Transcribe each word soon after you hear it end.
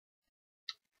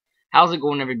How's it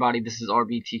going, everybody? This is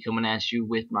RBT coming at you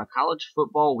with my college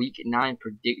football week 9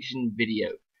 prediction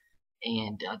video.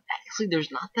 And actually, there's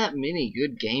not that many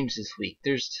good games this week.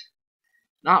 There's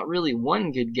not really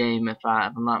one good game, if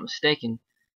I'm not mistaken.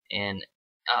 And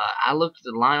I looked at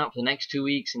the lineup for the next 2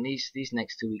 weeks, and these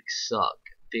next 2 weeks suck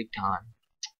big time.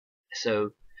 So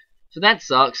that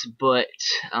sucks, but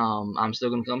I'm still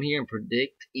gonna come here and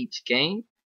predict each game.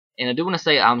 And I do want to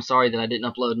say I'm sorry that I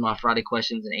didn't upload my Friday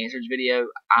questions and answers video.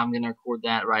 I'm going to record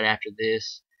that right after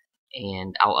this,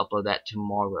 and I'll upload that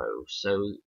tomorrow. So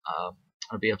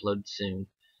it'll be uploaded soon. I'm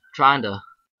trying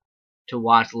to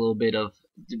watch a little bit to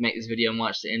make this video and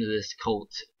watch the end of this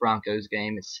Colts-Broncos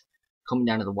game. It's coming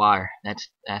down to the wire, that's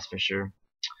for sure.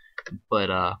 But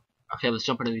okay, let's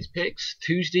jump into these picks.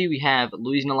 Tuesday we have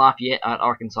Louisiana-Lafayette at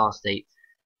Arkansas State.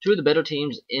 Two of the better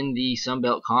teams in the Sun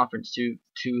Belt Conference, two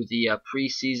of the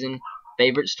preseason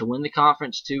favorites to win the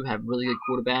conference, two have really good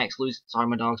quarterbacks. Sorry,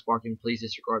 my dog's barking. Please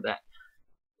disregard that.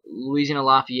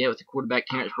 Louisiana-Lafayette with the quarterback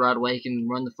Terrence Broadway can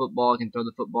run the football, can throw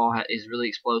the football, is really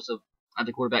explosive. At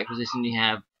the quarterback position, you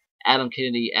have Adam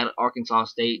Kennedy at Arkansas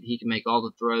State. He can make all the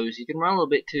throws. He can run a little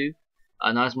bit too,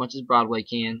 not as much as Broadway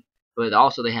can. But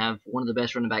also they have one of the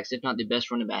best running backs, if not the best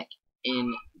running back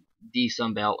in the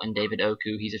Sun Belt, and David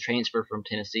Oku. He's a transfer from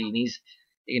Tennessee, and he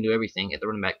can do everything at the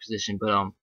running back position. But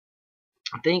I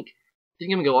think I'm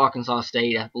gonna go Arkansas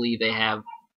State. I believe they have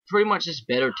pretty much just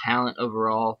better talent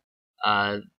overall.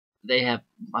 They have,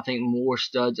 I think, more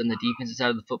studs on the defensive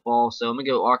side of the football. So I'm gonna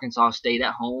go Arkansas State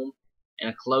at home in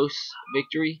a close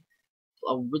victory.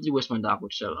 I really wish my dog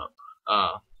would shut up.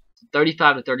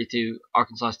 35-32,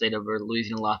 Arkansas State over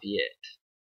Louisiana-Lafayette.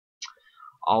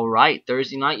 All right,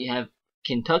 Thursday night you have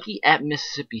Kentucky at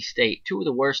Mississippi State, two of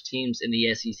the worst teams in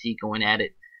the SEC going at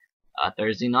it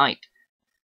Thursday night.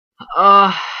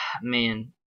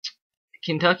 Man,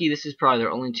 Kentucky, this is probably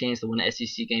their only chance to win an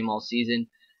SEC game all season.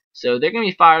 So they're going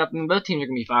to be fired up. I mean, both teams are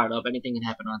going to be fired up. Anything can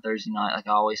happen on Thursday night, like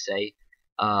I always say.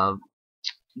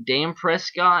 Dan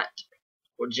Prescott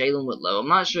or Jalen Whitlow. I'm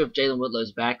not sure if Jalen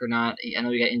Whitlow's back or not. I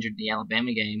know he got injured in the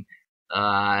Alabama game.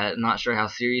 I'm not sure how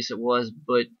serious it was,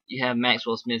 but you have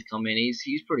Maxwell Smith come in.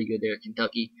 He's pretty good there at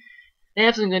Kentucky. They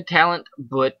have some good talent,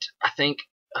 but I think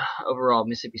overall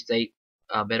Mississippi State,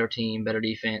 better team, better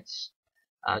defense,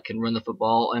 can run the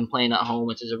football and playing at home,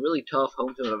 which is a really tough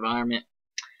home field environment.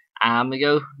 I'm gonna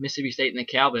go Mississippi State and the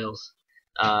Cowbells.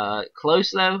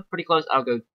 Close though, pretty close. I'll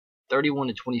go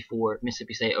 31-24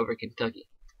 Mississippi State over Kentucky.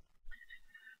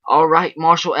 All right,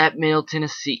 Marshall at Middle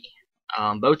Tennessee.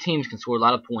 Both teams can score a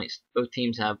lot of points. Both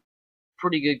teams have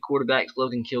pretty good quarterbacks.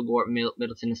 Logan Kilgore at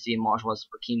Middle Tennessee, and Marshall has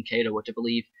Rakeem Cato, which I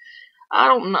believe,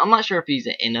 I'm not sure if he's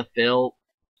an NFL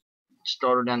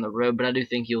starter down the road, but I do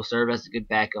think he'll serve as a good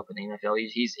backup in the NFL.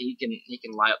 He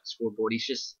can light up the scoreboard.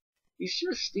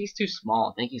 He's too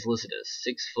small. I think he's listed as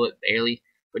 6 foot barely,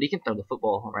 but he can throw the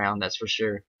football around. That's for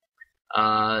sure.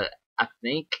 I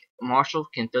think Marshall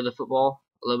can throw the football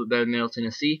a little bit better than Middle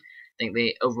Tennessee. I think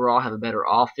they overall have a better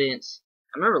offense.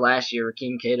 I remember last year,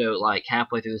 Rakeem Cato, like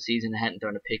halfway through the season, hadn't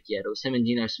thrown a pick yet. It was him and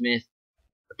Geno Smith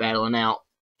battling out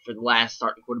for the last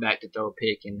starting quarterback to throw a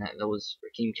pick, and that was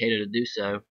Rakeem Cato to do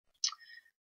so.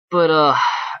 But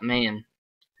man,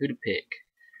 who to pick?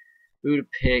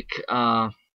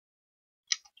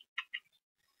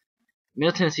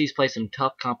 Middle Tennessee's played some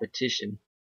tough competition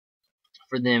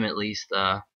for them, at least.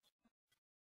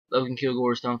 Logan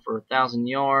Kilgore's done for 1,000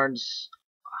 yards.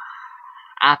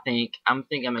 I think I'm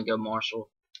gonna go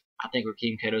Marshall. I think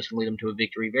Rakeem Cato's can lead them to a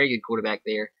victory. Very good quarterback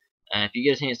there. If you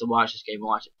get a chance to watch this game,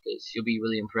 watch it, because you'll be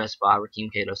really impressed by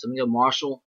Rakeem Cato. So I'm gonna go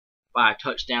Marshall by a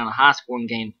touchdown, a high-scoring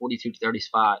game,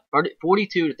 42-35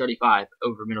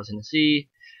 over Middle Tennessee.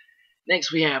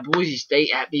 Next we have Boise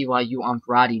State at BYU on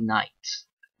Friday night.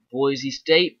 Boise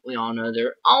State, we all know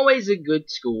they're always a good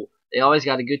school. They always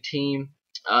got a good team.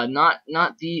 Not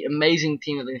the amazing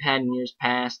team that they've had in years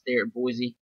past there at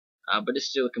Boise. But it's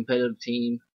still a competitive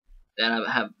team that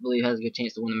I believe has a good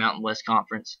chance to win the Mountain West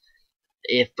Conference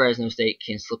if Fresno State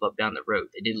can slip up down the road.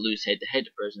 They did lose head-to-head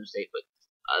to Fresno State, but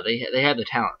they have the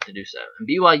talent to do so. And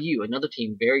BYU, another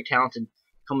team, very talented,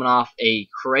 coming off a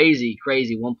crazy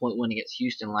 1-point win against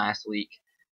Houston last week.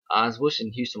 I was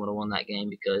wishing Houston would have won that game,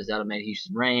 because that would have made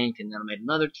Houston ranked, and that would have made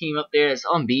another team up there that's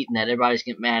unbeaten that everybody's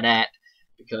getting mad at,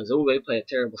 because they play a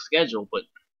terrible schedule. But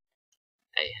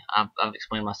hey, I've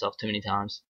explained myself too many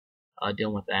times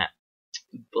dealing with that.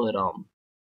 But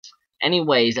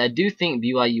anyways, I do think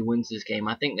BYU wins this game.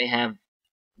 I think they have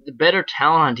the better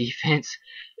talent on defense.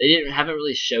 They haven't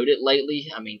really showed it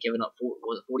lately. I mean, giving up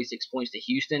 46 points to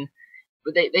Houston,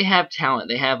 but they have talent.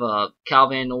 They have Cal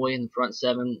Van Noy in the front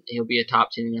seven. He'll be a top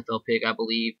 10 NFL pick, I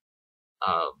believe.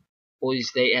 Boise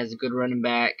State has a good running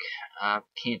back. I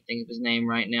can't think of his name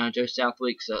right now. Joe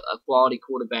Southwick's a quality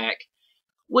quarterback,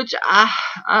 which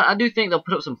I do think they'll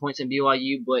put up some points in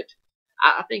BYU, but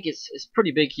I think it's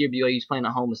pretty big here. BYU's playing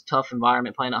at home. It's a tough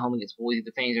environment playing at home against Boise.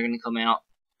 The fans are going to come out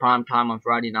prime time on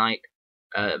Friday night.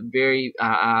 I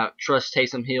trust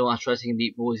Taysom Hill. I trust he can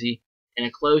beat Boise in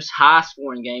a close,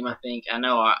 high-scoring game. I think. I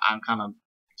know I'm kind of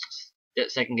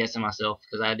second guessing myself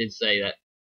because I did say that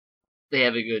they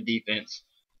have a good defense,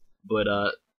 but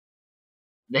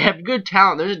they have good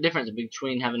talent. There's a difference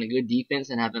between having a good defense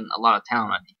and having a lot of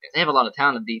talent on defense. They have a lot of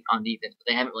talent on defense, but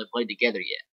they haven't really played together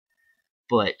yet.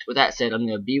 But with that said, I'm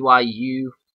going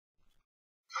to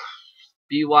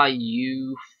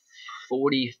BYU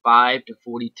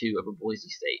 45-42 over Boise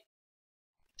State.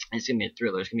 It's going to be a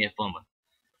thriller. It's going to be a fun one.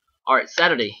 All right,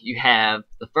 Saturday, you have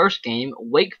the first game,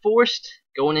 Wake Forest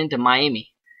going into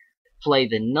Miami. Play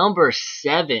the number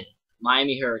 7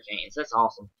 Miami Hurricanes. That's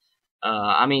awesome.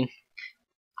 I mean,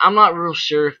 I'm not real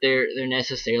sure if they're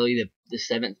necessarily the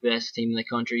 7th best team in the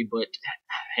country, but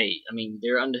hey, I mean,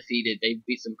 they're undefeated. They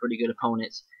beat some pretty good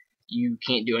opponents. You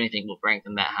can't do anything but rank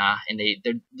them that high, and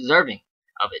they're deserving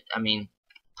of it. I mean,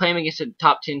 playing against the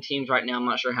top 10 teams right now, I'm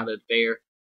not sure how they'd fare,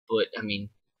 but I mean,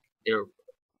 they're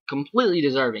completely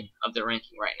deserving of their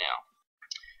ranking right now.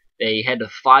 They had to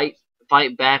fight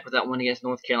back with that win against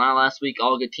North Carolina last week.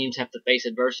 All good teams have to face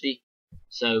adversity,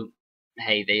 so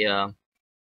hey, they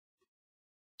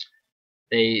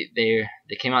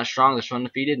came out strong. They're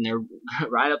undefeated, and they're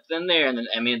right up in there. And then,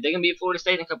 I mean, if they can beat Florida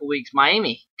State in a couple weeks,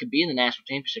 Miami could be in the national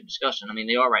championship discussion. I mean,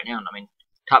 they are right now. I mean,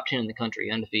 top 10 in the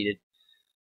country, undefeated.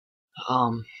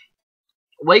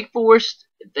 Wake Forest,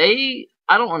 I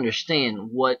don't understand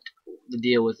what the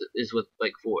deal is with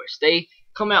Wake Forest. They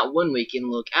come out one week and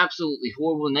look absolutely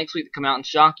horrible. Next week, they come out and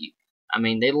shock you. I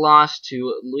mean, they lost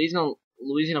to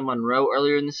Louisiana Monroe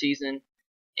earlier in the season,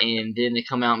 and then they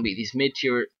come out and beat these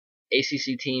mid-tier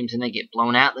ACC teams, and they get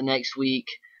blown out the next week.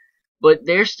 But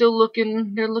they're still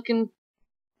looking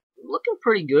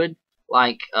pretty good.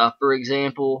 Like, for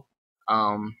example, they're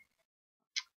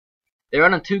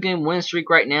on a 2-game win streak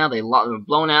right now. They were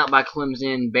blown out by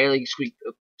Clemson, barely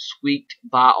squeaked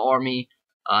by Army.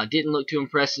 Didn't look too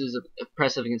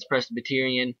impressive against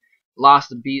Presbyterian. Lost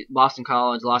to Boston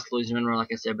College, lost to Louisiana Monroe,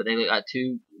 like I said, but they got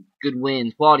 2 good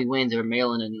wins, quality wins over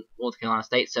Maryland and North Carolina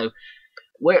State. So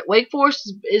Wake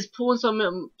Forest is pulling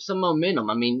some momentum.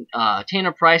 I mean,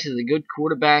 Tanner Price is a good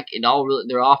quarterback.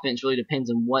 Their offense really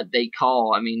depends on what they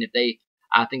call. I mean,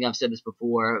 I think I've said this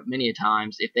before many a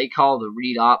times, if they call the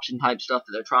read option type stuff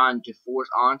that they're trying to force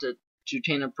onto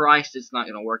Tanner Price, it's not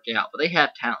going to work out. But they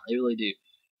have talent. They really do.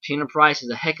 Tanner Price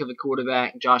is a heck of a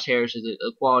quarterback. Josh Harris is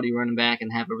a quality running back,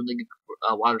 and have a really good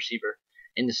wide receiver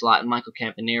in the slot, and Michael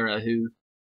Campanera, who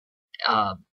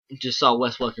just saw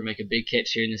Wes Welker make a big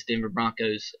catch here in this Denver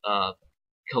Broncos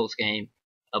Colts game.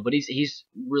 But he's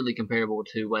really comparable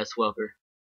to Wes Welker.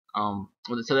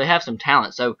 So they have some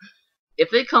talent. So if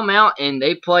they come out and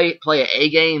they play an A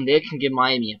game, they can give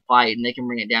Miami a fight, and they can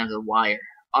bring it down to the wire.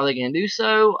 Are they going to do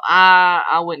so?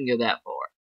 I wouldn't go that far.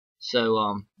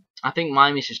 So I think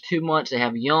Miami's just too much. They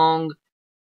have young,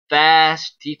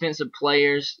 fast defensive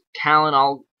players, talent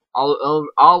all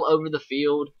over the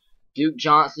field. Duke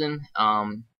Johnson,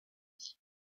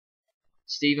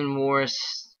 Stephen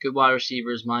Morris, good wide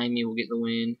receivers. Miami will get the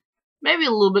win. Maybe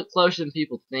a little bit closer than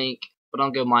people think, but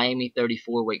I'll go Miami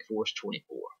 34, Wake Forest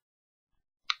 24.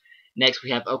 Next,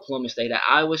 we have Oklahoma State at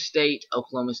Iowa State.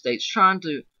 Oklahoma State's trying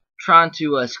to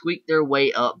squeak their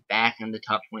way up back in the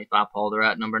top 25 poll. They're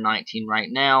at number 19 right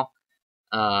now.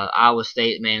 Iowa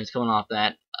State, man, is coming off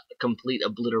that complete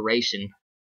obliteration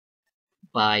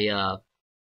by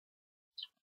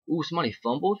somebody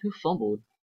fumbled. Who fumbled?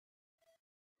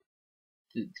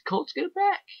 Did the Colts get it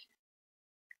back?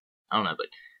 I don't know, but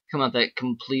coming off that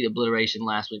complete obliteration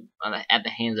last week at the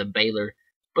hands of Baylor.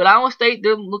 But Iowa State,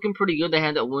 they're looking pretty good. They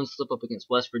had that one slip up against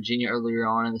West Virginia earlier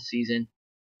on in the season.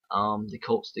 The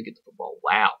Colts did get the football.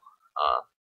 Wow.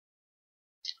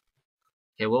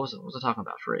 Okay, what was I talking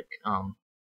about, Frick?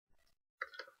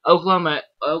 Oklahoma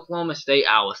State,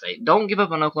 Iowa State. Don't give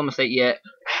up on Oklahoma State yet.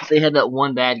 They had that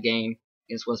one bad game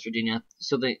against West Virginia,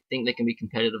 so they think they can be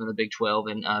competitive in the Big 12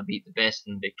 and beat the best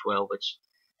in the Big 12, which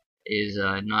is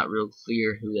not real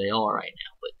clear who they are right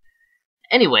now. But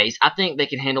anyways, I think they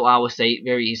can handle Iowa State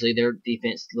very easily. Their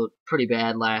defense looked pretty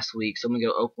bad last week, so I'm going to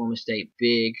go Oklahoma State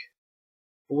big.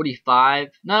 45.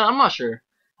 No, I'm not sure.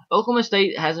 Oklahoma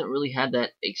State hasn't really had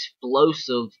that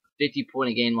explosive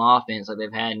 50-point-a-game offense like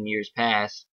they've had in years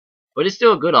past, but it's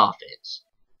still a good offense.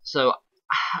 So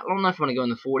I don't know if I want to go in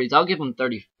the 40s. I'll give them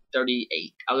 38.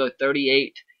 I'll go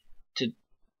 38 to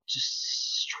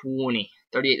just 20.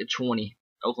 38-20.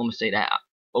 Oklahoma State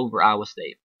over Iowa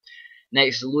State.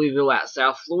 Next, Louisville at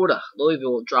South Florida.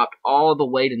 Louisville dropped all the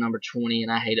way to number 20,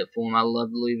 and I hate it for him. I love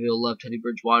Louisville, love Teddy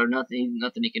Bridgewater. Nothing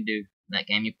he can do in that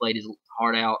game. He played his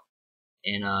heart out,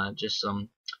 and just some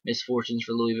misfortunes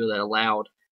for Louisville that allowed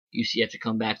UCF to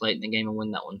come back late in the game and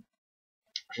win that one.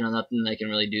 There's nothing they can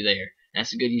really do there.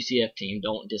 That's a good UCF team.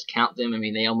 Don't discount them. I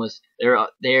mean,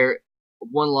 they're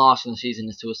one loss in the season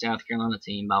is to a South Carolina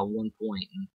team by 1 point.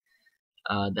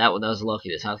 And that was lucky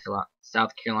that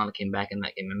South Carolina came back in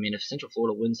that game. I mean, if Central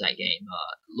Florida wins that game,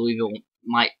 Louisville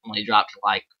might only drop to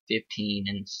like 15,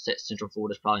 and Central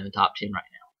Florida's probably in the top 10 right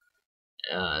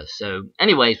now. So,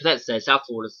 anyways, with that said, South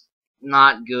Florida's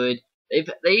not good. They've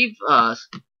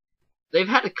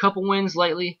had a couple wins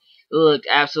lately. They looked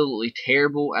absolutely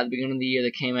terrible at the beginning of the year.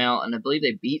 They came out, and I believe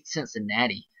they beat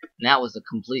Cincinnati, and that was a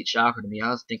complete shocker to me. I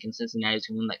was thinking Cincinnati was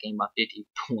going to win that game by 50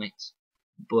 points,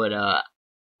 but I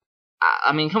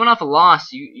mean, coming off a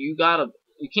loss, you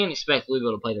can't expect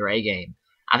Louisville to play their A game.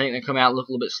 I think they come out and look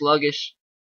a little bit sluggish,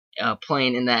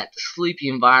 playing in that sleepy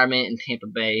environment in Tampa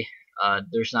Bay.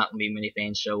 There's not going to be many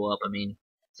fans show up. I mean,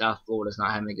 South Florida's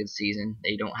not having a good season.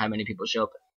 They don't have many people show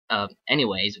up,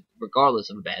 anyways, regardless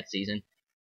of a bad season.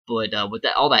 But with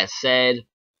all that said,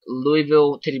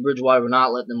 Louisville, Teddy Bridgewater will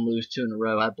not let them lose 2 in a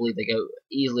row. I believe they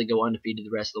easily go undefeated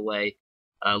the rest of the way.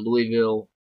 Louisville,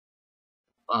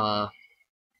 I'll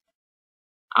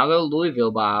go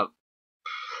Louisville by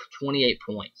 28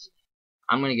 points.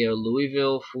 I'm going to go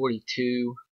Louisville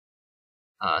 42,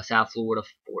 South Florida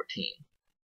 14.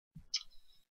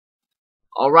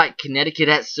 Alright, Connecticut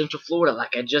at Central Florida,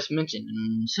 like I just mentioned.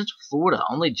 Central Florida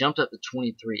only jumped up to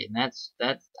 23, and that's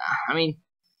I mean,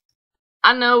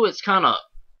 I know it's kind of,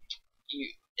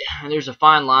 there's a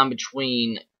fine line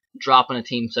between dropping a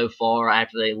team so far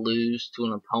after they lose to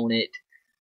an opponent,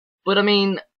 but I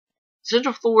mean,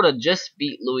 Central Florida just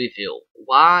beat Louisville.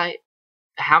 Why?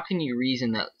 How can you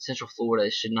reason that Central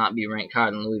Florida should not be ranked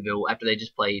higher than Louisville after they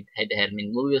just played head-to-head? I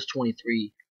mean, Louisville's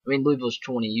 23. I mean, Louisville's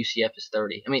 20. UCF is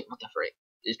 30. I mean, what the frick?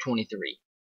 Is 23.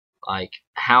 Like,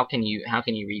 how can you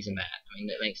reason that? I mean,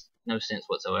 that makes no sense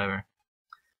whatsoever.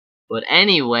 But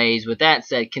anyways, with that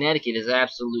said, Connecticut is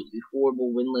absolutely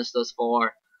horrible, winless thus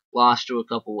far. Lost to a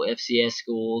couple FCS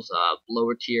schools,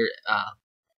 lower tier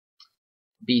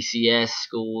BCS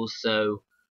schools. So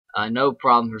no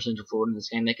problem for Central Florida in this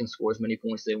game. They can score as many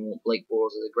points as they want. Blake Bortles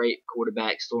is a great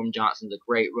quarterback. Storm Johnson's a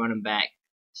great running back.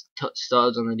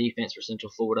 Studs on the defense for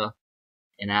Central Florida.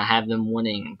 And I have them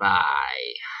winning by,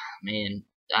 man,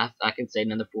 I could say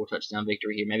another 4-touchdown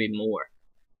victory here, maybe more.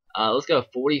 Let's go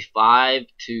 45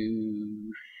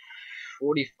 to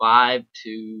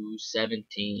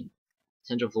 17.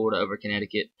 Central Florida over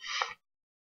Connecticut.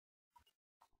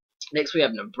 Next, we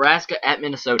have Nebraska at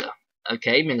Minnesota.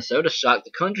 Okay, Minnesota shocked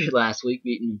the country last week,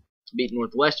 beating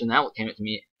Northwestern. That one came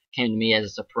to me as a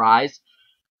surprise.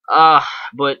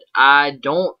 But I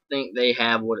don't think they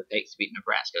have what it takes to beat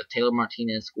Nebraska. Taylor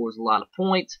Martinez scores a lot of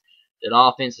points. That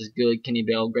offense is good. Kenny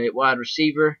Bell, great wide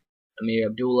receiver. Amir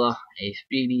Abdullah, a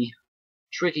speedy,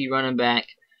 tricky running back.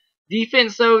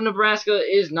 Defense, though, Nebraska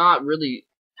is not really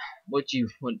what you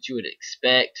would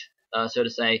expect, so to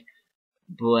say.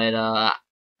 But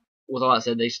with all that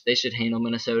said, they should handle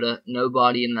Minnesota.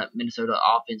 Nobody in that Minnesota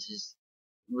offense is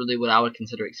really what I would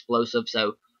consider explosive.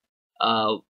 So,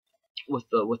 with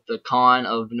the con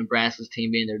of Nebraska's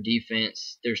team being their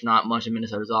defense, there's not much of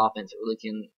Minnesota's offense that really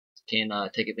can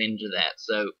take advantage of that.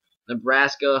 So,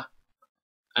 Nebraska,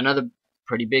 another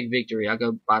pretty big victory. I'll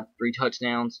go by 3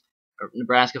 touchdowns.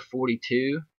 Nebraska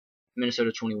 42,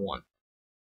 Minnesota 21.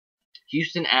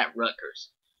 Houston at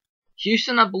Rutgers.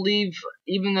 Houston, I believe,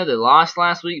 even though they lost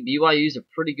last week, BYU's a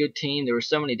pretty good team. There were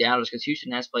so many doubters because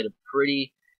Houston has played a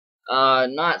pretty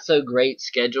not so great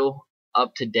schedule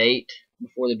up to date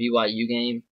before the BYU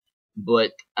game.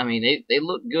 But, I mean, they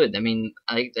look good. I mean,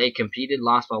 they competed,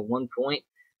 lost by 1 point.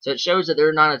 So it shows that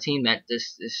they're not a team that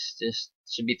just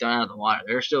should be thrown out of the water.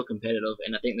 They're still competitive,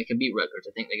 and I think they can beat Rutgers.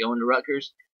 I think they go into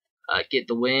Rutgers, get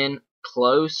the win,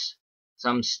 close. So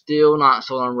I'm still not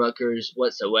sold on Rutgers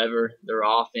whatsoever. Their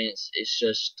offense is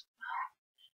just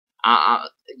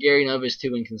Gary Nova is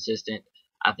too inconsistent.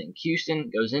 I think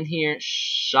Houston goes in here,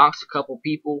 shocks a couple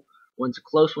people, wins a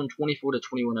close one, 24-21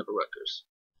 over Rutgers.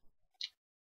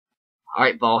 All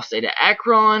right, Ball State at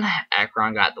Akron.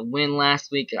 Akron got the win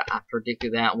last week. I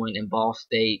predicted that one, and Ball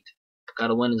State got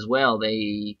a win as well.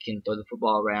 They can throw the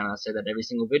football around. I say that every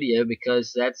single video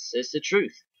because it's the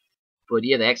truth. But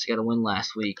yeah, they actually got a win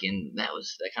last week, and that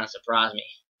kind of surprised me.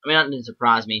 I mean, that didn't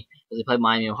surprise me because they played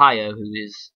Miami, Ohio, who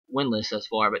is winless thus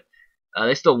far, but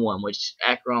they still won. Which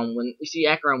Akron, when you see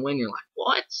Akron win, you're like,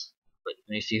 what? But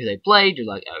when you see who they played, you're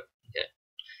like, oh, okay.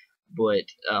 But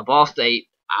Ball State,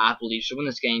 I believe, should win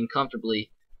this game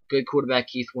comfortably. Good quarterback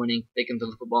Keith Winning. They can throw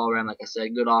the football around, like I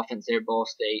said. Good offense there, Ball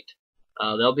State.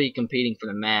 They'll be competing for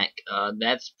the MAC.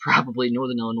 That's probably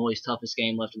Northern Illinois' toughest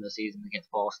game left in the season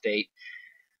against Ball State.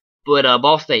 But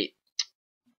Ball State,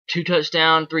 3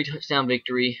 touchdown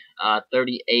victory,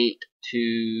 38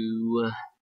 to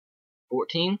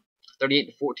 14, 38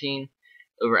 to 14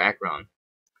 over Akron.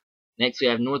 Next we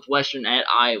have Northwestern at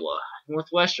Iowa.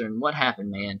 Northwestern, what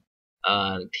happened, man?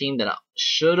 The team that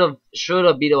should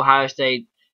have beat Ohio State,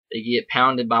 they get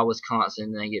pounded by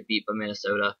Wisconsin, and they get beat by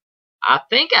Minnesota. I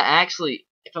think I actually,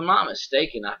 if I'm not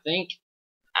mistaken, I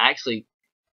actually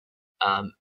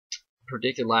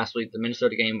predicted last week the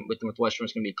Minnesota game with Northwestern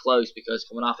was going to be close because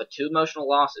coming off of 2 emotional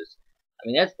losses.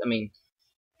 I mean,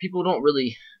 people don't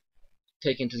really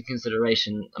take into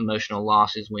consideration emotional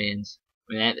losses, wins.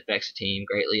 I mean, that affects the team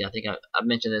greatly. I think I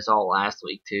mentioned this all last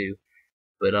week too.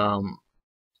 But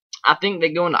I think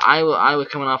they go into Iowa. Iowa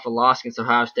coming off a loss against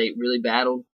Ohio State, really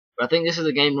battled. But I think this is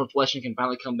a game Northwestern can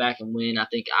finally come back and win. I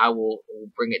think Iowa will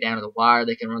bring it down to the wire.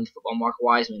 They can run the football. Mark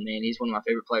Wiseman, man, he's one of my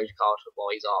favorite players in college football.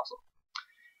 He's awesome.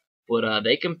 But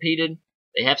they competed.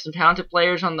 They have some talented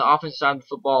players on the offensive side of the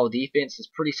football. Defense is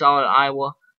pretty solid at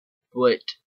Iowa. But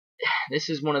this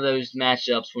is one of those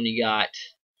matchups when you got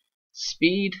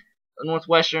speed of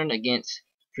Northwestern against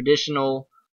traditional,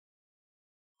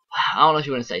 I don't know if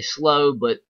you want to say slow,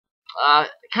 but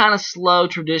kind of slow,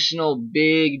 traditional,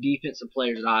 big defensive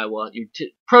players at Iowa. Your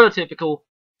prototypical,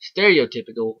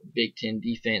 stereotypical Big Ten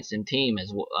defense and team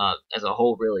as a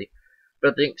whole, really.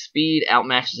 But I think speed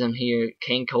outmatches them here.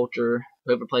 Kane Coulter,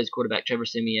 whoever plays quarterback, Trevor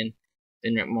Siemian,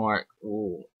 Benrick Mark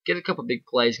will get a couple big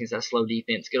plays against that slow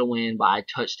defense. Get a win by a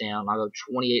touchdown. I'll go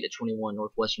 28 to 21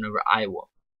 Northwestern over Iowa.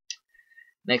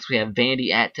 Next we have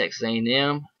Vandy at Texas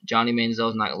A&M. Johnny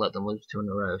Manziel's not going to let them lose 2 in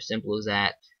a row. Simple as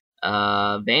that.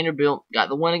 Vanderbilt got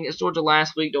the win against Georgia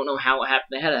last week. Don't know how it happened.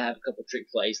 They had to have a couple trick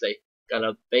plays. They got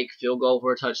a fake field goal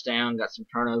for a touchdown. Got some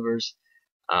turnovers.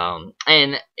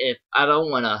 And if I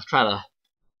don't want to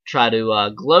try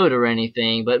to gloat or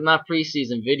anything, but my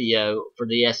preseason video for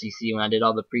the SEC, when I did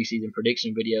all the preseason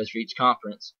prediction videos for each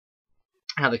conference,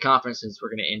 how the conferences were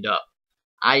going to end up,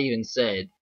 I even said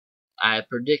I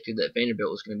predicted that Vanderbilt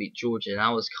was going to beat Georgia, and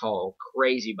I was called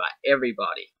crazy by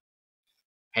everybody.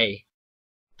 Hey,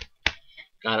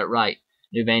 got it right.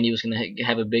 Knew Vandy was going to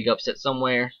have a big upset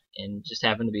somewhere, and just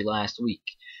happened to be last week.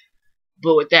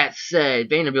 But with that said,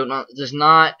 Vanderbilt does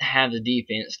not have the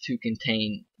defense to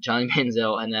contain Johnny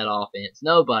Manziel and that offense.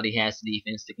 Nobody has the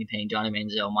defense to contain Johnny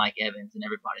Manziel, Mike Evans, and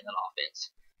everybody in that offense.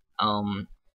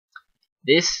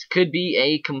 This could be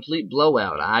a complete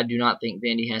blowout. I do not think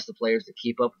Vandy has the players to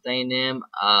keep up with A&M.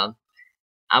 I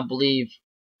believe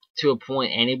to a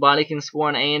point anybody can score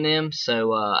on A&M,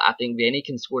 so I think Vandy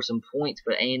can score some points,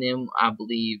 but A&M, I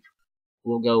believe,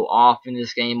 will go off in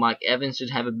this game. Mike Evans should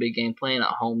have a big game playing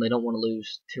at home. They don't want to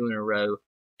lose 2 in a row,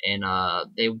 and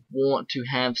they want to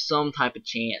have some type of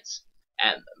chance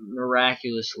at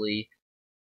miraculously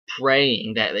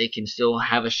praying that they can still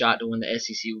have a shot to win the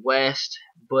SEC West,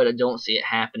 but I don't see it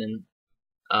happening.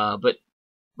 But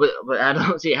I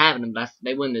don't see it happening. But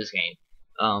they win this game.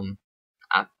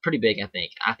 Pretty big, I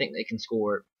think. I think they can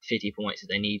score 50 points if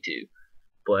they need to,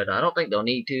 but I don't think they'll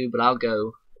need to. But I'll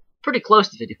go pretty close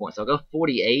to 50 points. I'll go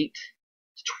 48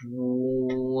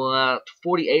 to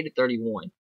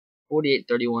 31.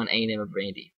 48-31 A&M of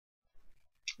Vandy.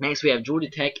 Next, we have Georgia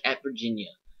Tech at Virginia.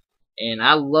 And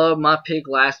I love my pick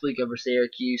last week over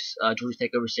Syracuse, Georgia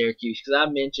Tech over Syracuse, because I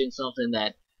mentioned something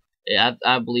that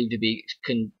I believe to be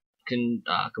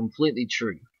completely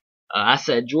true. I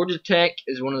said Georgia Tech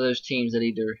is one of those teams that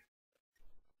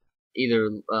either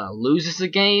loses the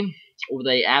game or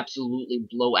they absolutely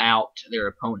blow out their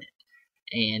opponent,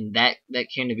 and that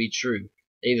came to be true.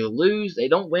 They either lose, they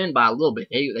don't win by a little bit.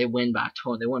 They win by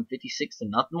 20. They won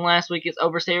 56-0 last week. It's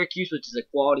over Syracuse, which is a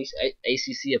quality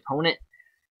ACC opponent.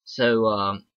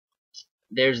 So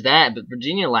there's that. But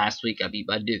Virginia last week got beat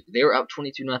by Duke. They were up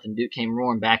 22-0. Duke came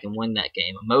roaring back and won that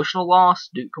game. Emotional loss.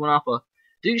 Duke coming off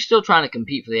Duke's still trying to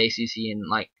compete for the ACC, and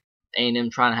like A&M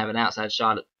trying to have an outside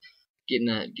shot at getting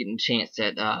a chance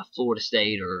at Florida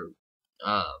State or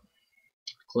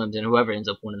Clemson, whoever ends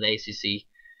up winning the ACC,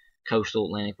 Coastal,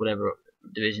 Atlantic, whatever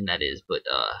division that is. But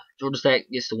Georgia Tech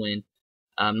gets the win.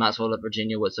 I'm not sold up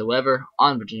Virginia whatsoever.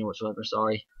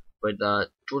 Sorry. But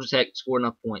Georgia Tech scored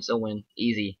enough points. They'll win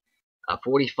easy.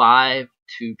 45-21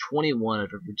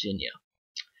 over Virginia.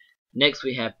 Next,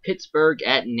 we have Pittsburgh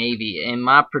at Navy. And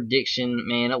my prediction,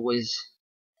 man, it was...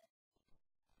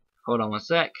 Hold on one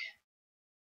sec.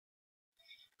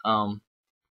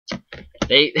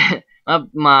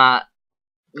 My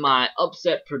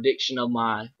upset prediction of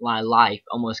my life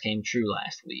almost came true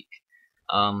last week.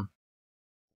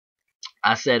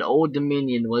 I said Old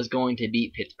Dominion was going to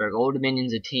beat Pittsburgh. Old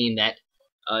Dominion's a team that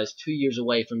is 2 years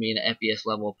away from being an FBS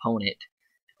level opponent,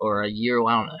 or a year,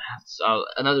 I don't know, so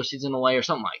another season away or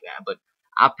something like that. But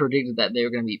I predicted that they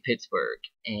were going to beat Pittsburgh,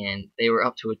 and they were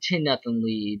up to a 10-0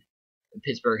 lead. And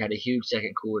Pittsburgh had a huge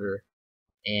second quarter,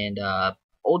 and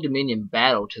Old Dominion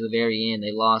battled to the very end.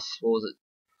 They lost, what was it?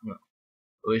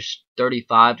 It was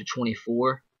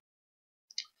 35-24.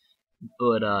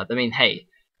 But I mean, hey,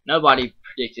 nobody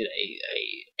predicted a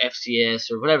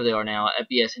FCS or whatever they are now,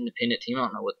 FBS independent team. I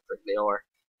don't know what the frick they are.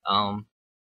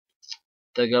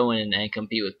 To go in and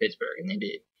compete with Pittsburgh, and they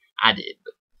did. I did,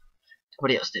 but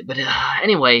nobody else did. But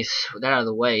anyways, with that out of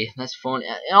the way, that's fun.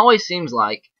 It always seems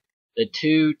like the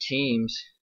two teams.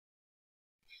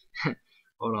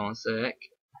 Hold on a sec.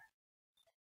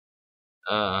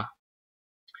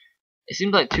 It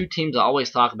seems like two teams I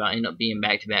always talk about end up being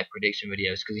back-to-back prediction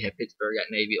videos, because you have Pittsburgh at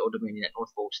Navy, Old Dominion at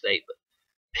Norfolk State, but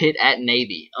Pitt at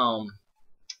Navy.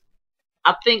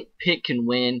 I think Pitt can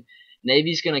win.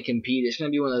 Navy's going to compete. It's going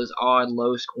to be one of those odd,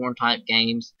 low-scoring type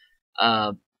games.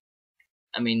 I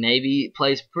mean, Navy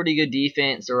plays pretty good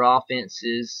defense. Their offense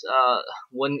is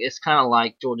it's kind of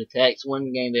like Georgia Tech's.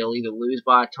 One game they'll either lose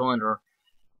by a ton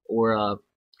or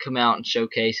come out and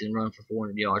showcase and run for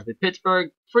 400 yards. But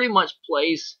Pittsburgh pretty much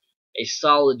plays a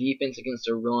solid defense against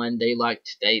the run. They run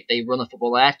the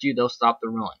football at you. They'll stop the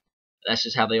run. That's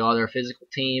just how they are. They're a physical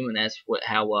team, and that's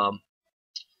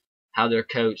how they're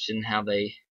coached and how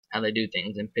they do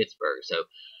things in Pittsburgh. So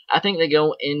I think they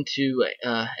go into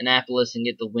Annapolis and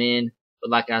get the win.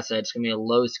 But like I said, it's gonna be a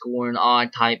low scoring,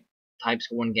 odd type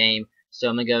scoring game. So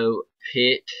I'm gonna go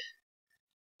Pitt.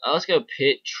 Let's go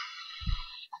Pitt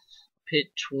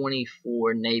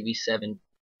 24, Navy 17,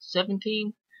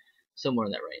 somewhere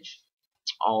in that range.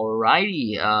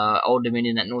 Alrighty, Old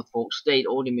Dominion at Norfolk State.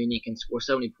 Old Dominion can score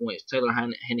 70 points. Taylor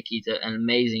Heineke's an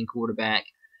amazing quarterback,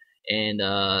 and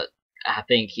I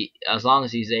think as long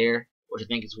as he's there, which I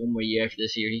think it's one more year after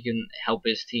this year, he can help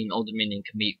his team, Old Dominion,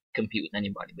 compete with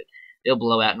anybody. But they'll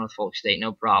blow out Norfolk State,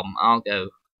 no problem. I'll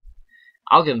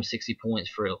give them 60 points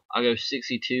for real. I'll go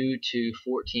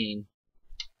 62-14.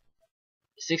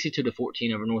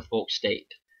 62-14 over Norfolk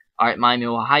State. All right, Miami,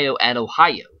 Ohio at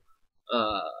Ohio.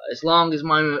 As long as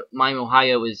Miami,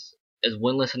 Ohio is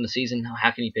winless in the season, how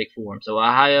can you pick for them? So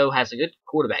Ohio has a good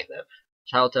quarterback though.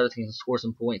 Charles Taylor can score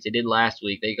some points. They did last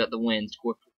week. They got the win,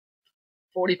 scored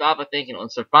 45, I think,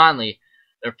 and so finally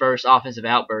their first offensive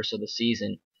outburst of the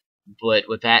season. But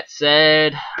with that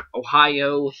said,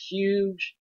 Ohio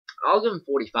huge. I'll give them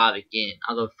 45 again.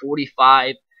 I'll go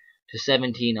 45-17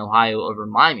 Ohio over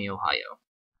Miami, Ohio.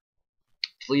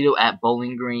 Toledo at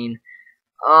Bowling Green.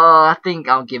 I think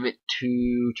I'll give it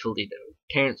to Toledo.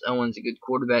 Terrence Owens a good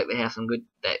quarterback. They have some good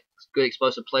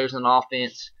explosive players on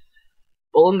offense.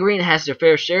 Bowling Green has their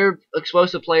fair share of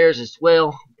explosive players as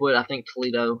well, but I think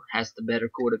Toledo has the better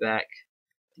quarterback.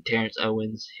 Terrence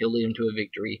Owens, he'll lead them to a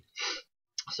victory.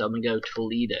 So I'm going to go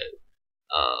Toledo.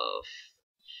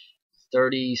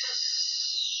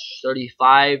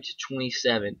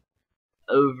 35-27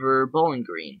 over Bowling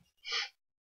Green.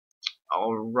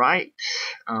 Alright.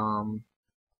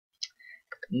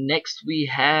 Next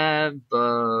we have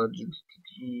where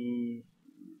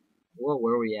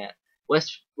are we at?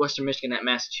 Western Michigan at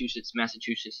Massachusetts.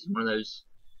 Massachusetts is one of those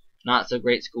not so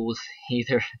great schools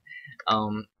either.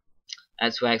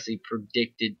 That's who actually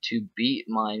predicted to beat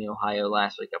Miami, Ohio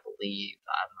last week, I believe.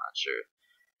 I'm not sure.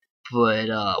 But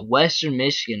Western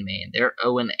Michigan, man, they're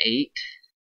 0-8.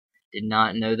 Did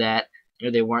not know that. I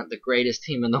know they weren't the greatest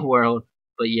team in the world,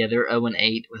 but yeah, they're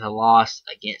 0-8 with a loss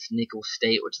against Nicholls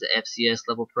State, which is the FCS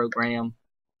level program.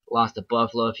 Lost to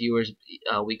Buffalo a few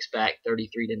weeks back,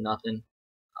 33-0.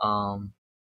 And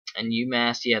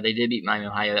UMass, yeah, they did beat Miami,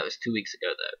 Ohio. That was 2 weeks ago,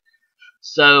 though.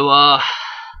 So I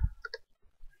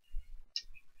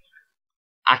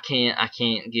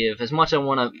can't give as much. I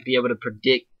want to be able to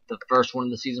predict the first one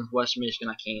of the season for Western Michigan.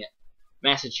 I can't.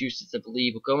 Massachusetts, I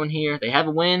believe, will go in here. They have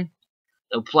a win.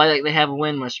 They'll play like they have a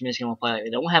win. Western Michigan will play like they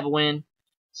don't have a win.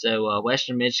 So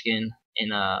Western Michigan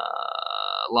in a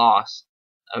loss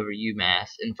over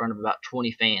UMass in front of about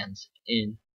 20 fans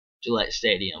in Gillette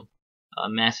Stadium.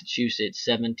 Massachusetts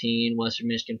 17, Western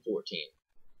Michigan 14.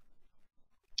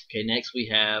 Okay, next we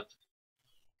have,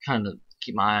 kind of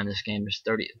keep my eye on this game. It's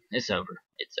 30. It's over.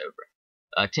 It's over.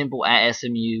 Temple at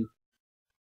SMU.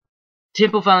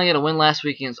 Temple finally got a win last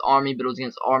week against Army, but it was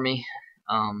against Army.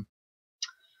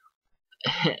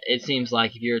 It seems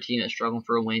like if you're a team that's struggling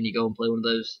for a win, you go and play one of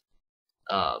those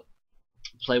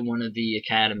play one of the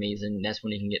academies, and that's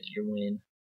when you can get to your win.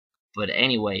 But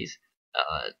anyways,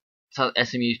 so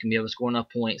SMU can be able to score enough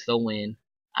points, they'll win.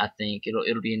 I think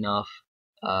it'll be enough.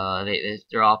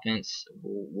 Their offense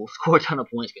will score a ton of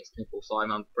points against Temple. Sorry,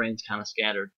 my brain's kind of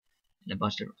scattered in a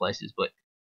bunch of different places. But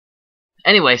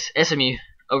anyways, SMU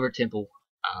over Temple.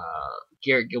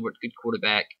 Garrett Gilbert, good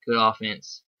quarterback, good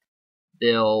offense.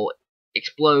 They'll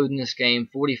explode in this game,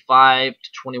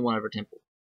 45-21 over Temple.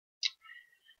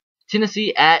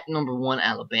 Tennessee at #1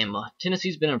 Alabama.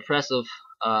 Tennessee's been impressive.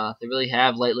 They really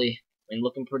have lately. Been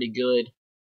looking pretty good.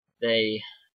 They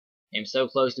came so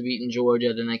close to beating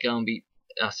Georgia, then they go and beat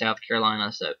South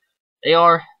Carolina. So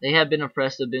they have been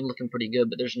impressive, been looking pretty good.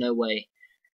 But there's no way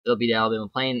they'll beat Alabama.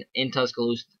 Playing in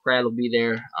Tuscaloosa, the crowd will be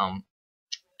there.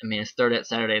 It's third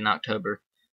Saturday in October.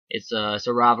 It's a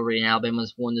rivalry, and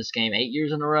Alabama's won this game 8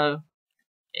 years in a row,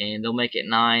 and they'll make it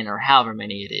 9 or however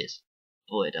many it is.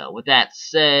 But with that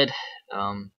said,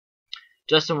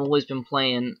 Justin Woolley's been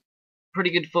playing pretty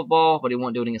good football, but he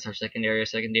won't do it against our secondary. Our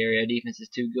secondary, our defense is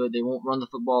too good. They won't run the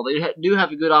football. They do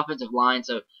have a good offensive line,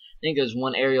 so I think there's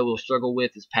one area we'll struggle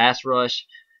with is pass rush,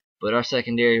 but our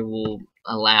secondary will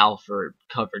allow for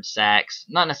covered sacks.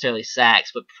 Not necessarily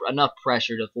sacks, but enough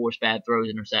pressure to force bad throws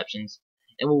and interceptions,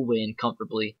 and we'll win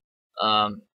comfortably.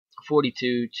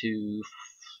 42 to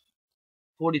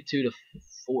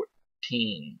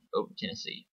 14 over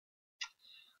Tennessee.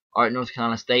 All right, North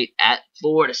Carolina State at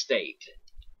Florida State.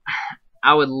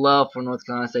 I would love for North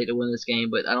Carolina State to win this game,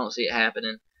 but I don't see it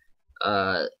happening.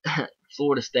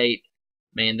 Florida State,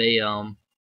 man,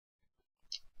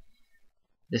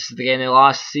 this is the game they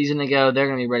lost a season ago. They're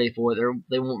going to be ready for it.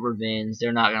 They want revenge.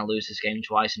 They're not going to lose this game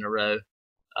twice in a row.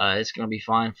 It's going to be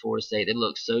fine. Florida State, they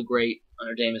look so great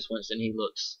under Jameis Winston. He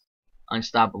looks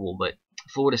unstoppable, but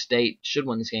Florida State should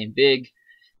win this game big.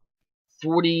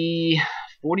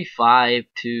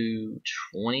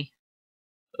 45-20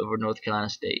 over North Carolina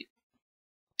State.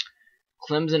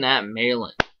 Clemson at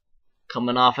Maryland.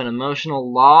 Coming off an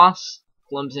emotional loss,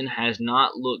 Clemson has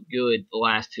not looked good the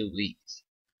last 2 weeks.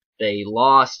 They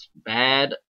lost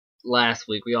bad last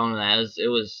week. We all know that. It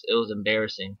was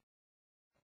embarrassing.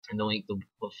 And the week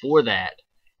before that,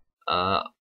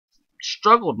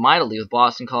 struggled mightily with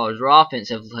Boston College. Their offense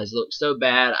has looked so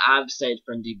bad. I've said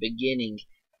from the beginning,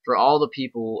 for all the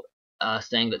people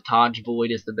saying that Todd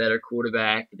Boyd is the better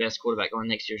quarterback, the best quarterback on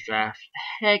next year's draft,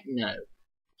 heck no.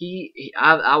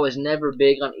 I was never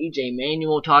big on E.J.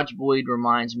 Manuel. Todd Boyd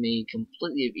reminds me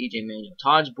completely of E.J. Manuel.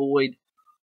 Todd Boyd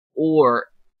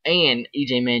and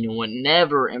E.J. Manuel would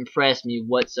never impress me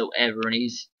whatsoever, and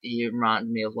he reminds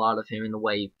me a lot of him in the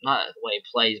way, not the way he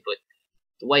plays, but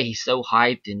the way he's so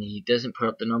hyped and he doesn't put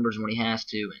up the numbers when he has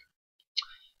to, and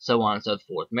so on and so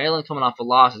forth. Maryland coming off a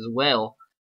loss as well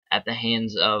at the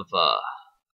hands of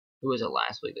who was it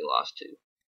last week they lost to?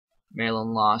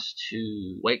 Maryland lost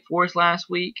to Wake Forest last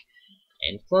week,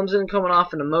 and Clemson coming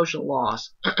off an emotional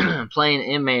loss playing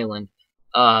in Maryland.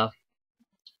 I'm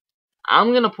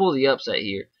gonna pull the upset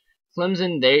here.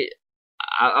 Clemson,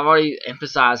 I've already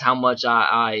emphasized how much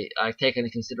I take into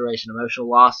consideration emotional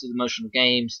losses, emotional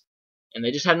games, and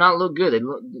they just have not looked good. They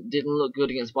didn't look good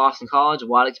against Boston College.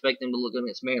 Why I'd expect them to look good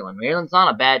against Maryland? Maryland's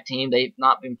not a bad team. They've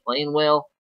not been playing well.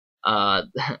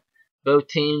 Both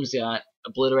teams got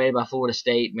obliterated by Florida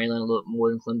State. Maryland a little more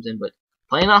than Clemson, but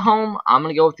playing at home, I'm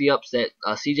going to go with the upset.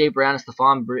 C.J. Brown and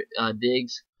Stephon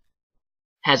Diggs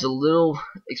has a little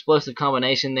explosive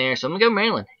combination there, so I'm going to go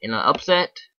Maryland in an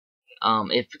upset.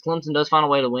 If Clemson does find a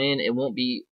way to win, it won't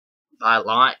be by a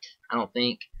lot, I don't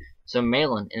think. So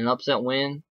Maryland in an upset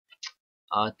win,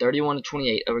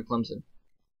 31-28 over Clemson.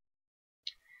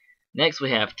 Next we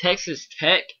have Texas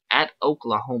Tech at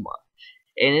Oklahoma.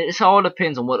 And it all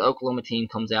depends on what Oklahoma team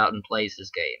comes out and plays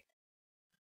this game.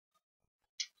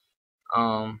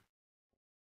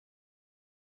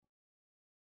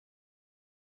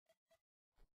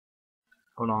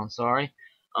 Hold on, sorry.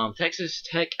 Texas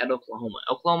Tech at Oklahoma.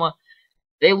 Oklahoma,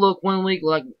 they look one week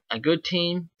like a good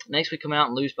team. Next week come out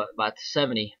and lose by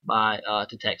 70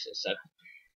 to Texas. So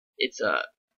it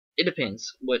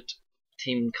depends what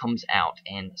team comes out.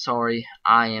 And sorry,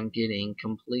 I am getting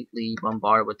completely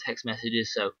bombarded with text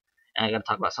messages, so and I gotta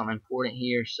talk about something important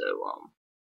here, so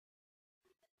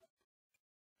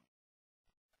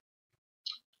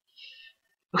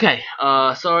okay,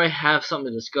 sorry, I have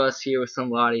something to discuss here with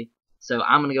somebody, so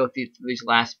I'm gonna go with these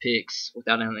last picks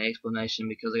without any explanation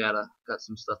because I got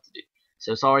some stuff to do.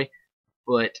 So sorry,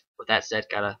 but with that said,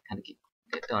 gotta kind of get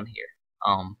done here.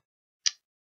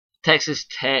 Texas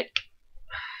Tech,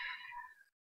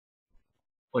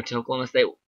 which Oklahoma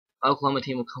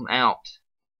team will come out.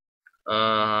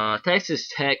 Texas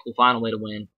Tech will find a way to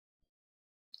win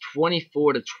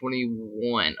 24 to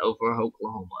 21 over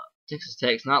Oklahoma. Texas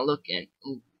Tech's not looked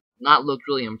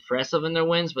really impressive in their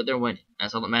wins, but they're winning.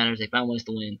 That's all that matters. They found ways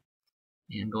to win.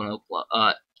 And I'm going to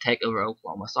Tech over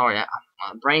Oklahoma. Sorry,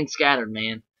 my brain scattered,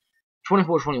 man.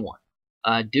 24-21.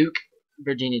 Duke,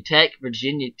 Virginia Tech.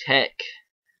 Virginia Tech,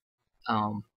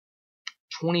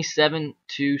 27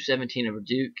 to 17 over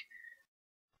Duke.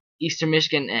 Eastern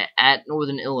Michigan at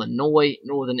Northern Illinois.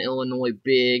 Northern Illinois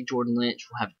big. Jordan Lynch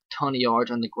will have a ton of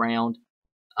yards on the ground.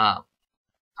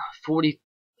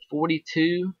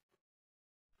 42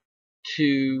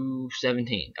 to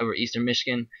 17 over Eastern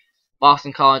Michigan.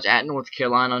 Boston College at North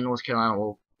Carolina. North Carolina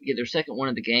will get their second win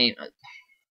of the game,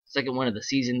 second win of the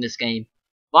season. This game,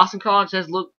 Boston College has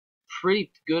looked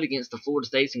pretty good against the Florida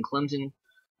States and Clemson,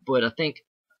 but I think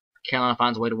Carolina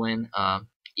finds a way to win.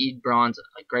 Ebron's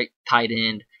a great tight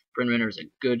end. Bryn Renner's a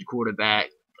good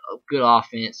quarterback, a good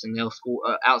offense, and they'll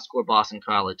outscore Boston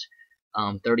College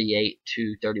 38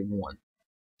 to 31.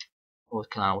 North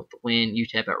Carolina with the win.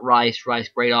 UTEP at Rice. Rice,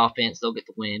 great offense. They'll get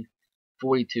the win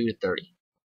 42 to 30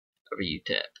 over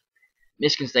UTEP.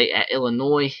 Michigan State at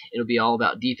Illinois. It'll be all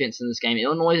about defense in this game.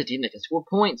 Illinois is a team that can score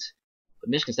points, but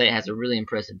Michigan State has a really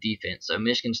impressive defense. So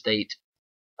Michigan State,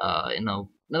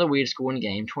 another weird scoring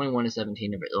game, 21 to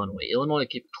 17 over Illinois. Illinois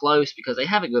keep it close because they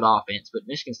have a good offense, but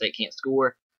Michigan State can't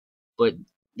score. But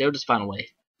they'll just find a way.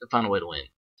 They'll find a way to win.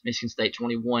 Michigan State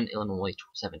 21, Illinois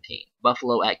 17.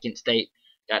 Buffalo at Kent State.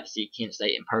 Got to see Kent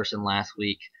State in person last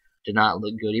week. Did not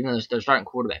look good, even though their starting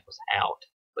quarterback was out.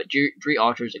 But Dree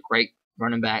Archer is a great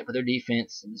running back, but their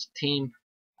defense and this team,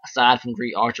 aside from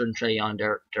Dree Archer and Trayon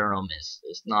Durham,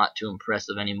 is not too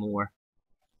impressive anymore.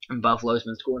 And Buffalo's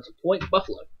been scoring some points.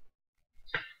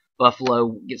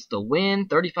 Buffalo gets the win,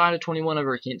 35 to 21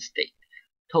 over Kent State.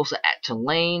 Tulsa at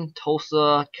Tulane.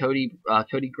 Tulsa, Cody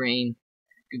Green,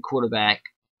 good quarterback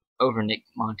over Nick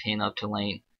Montana of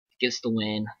Tulane, gets the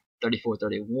win,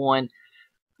 34-31.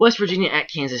 West Virginia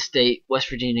at Kansas State. West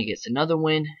Virginia gets another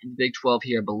win in the Big 12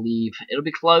 here, I believe. It'll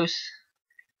be close,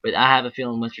 but I have a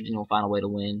feeling West Virginia will find a way to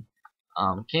win.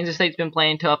 Kansas State's been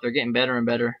playing tough. They're getting better and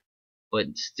better,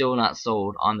 but still not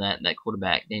sold on that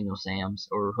quarterback, Daniel Sams,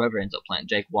 or whoever ends up playing,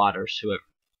 Jake Waters, whoever.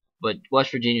 But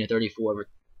West Virginia 34 to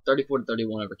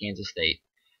 31 over Kansas State.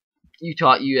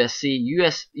 Utah at USC.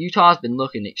 Utah's been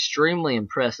looking extremely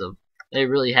impressive. They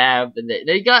really have.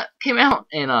 They came out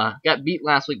and got beat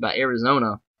last week by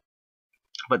Arizona,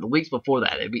 but the weeks before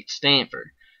that they beat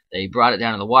Stanford. They brought it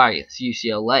down to the wire against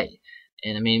UCLA,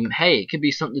 and I mean, hey, it could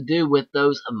be something to do with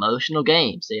those emotional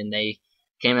games. And they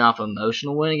came off an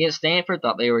emotional win against Stanford,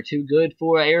 thought they were too good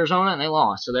for Arizona, and they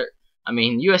lost. So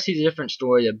USC's a different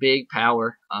story. A big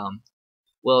power.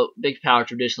 Big power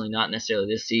traditionally, not necessarily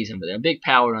this season, but they're a big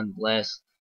power nonetheless.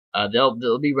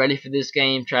 They'll be ready for this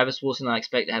game. Travis Wilson, I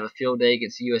expect to have a field day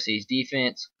against USC's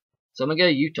defense. So I'm going to go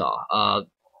Utah.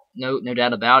 No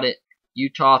doubt about it.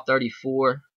 Utah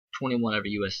 34-21 over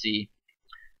USC.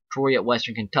 Troy at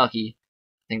Western Kentucky.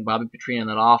 I think Bobby Petrino and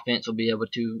that offense will be able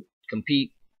to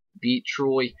compete, beat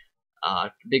Troy.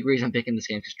 Big reason I'm picking this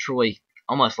game because Troy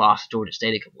almost lost to Georgia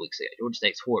State a couple weeks ago. Georgia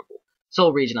State's horrible.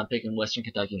 Sole reason I'm picking Western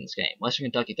Kentucky in this game.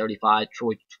 Western Kentucky 35,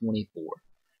 Troy 24.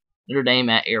 Notre Dame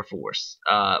at Air Force.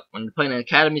 When you're playing an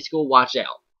academy school, watch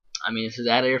out. I mean, this is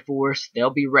at Air Force. They'll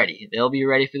be ready. They'll be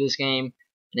ready for this game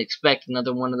and expect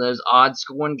another one of those odd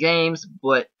scoring games.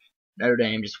 But Notre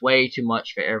Dame, just way too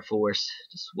much for Air Force.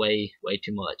 Just way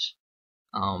too much.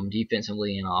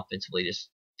 Defensively and offensively, just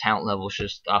talent levels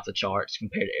just off the charts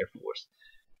compared to Air Force.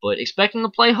 But expecting to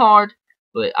play hard.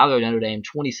 But I'll go Notre Dame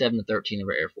 27-13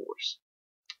 over Air Force.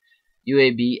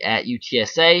 UAB at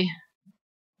UTSA.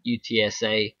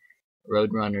 UTSA,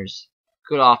 Roadrunners,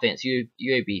 good offense.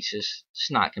 UAB's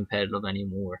just not competitive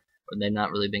anymore, or they've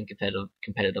not really been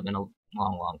competitive in a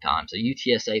long time. So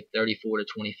UTSA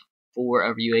 34-24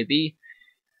 over UAB.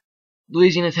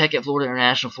 Louisiana Tech at Florida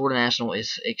International. Florida International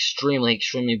is extremely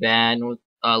bad.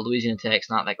 Louisiana Tech's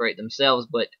not that great themselves,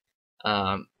 but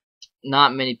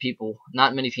not many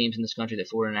teams in this country that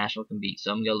Florida International can beat.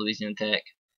 So I'm gonna go Louisiana Tech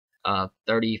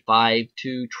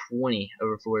 35-20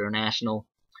 over Florida International.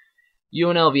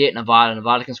 UNLV at Nevada.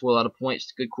 Nevada can score a lot of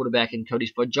points. Good quarterback in Cody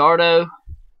Fajardo.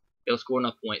 They'll score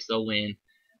enough points. They'll win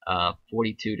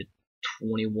 42-21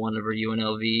 over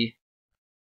UNLV.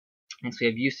 Next we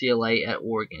have UCLA at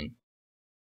Oregon.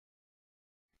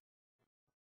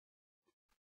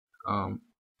 All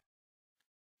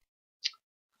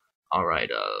right.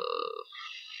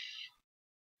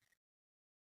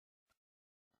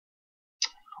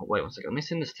 Wait 1 second. Let me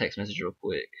send this text message real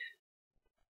quick.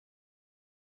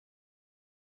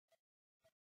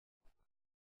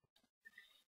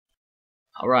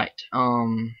 All right.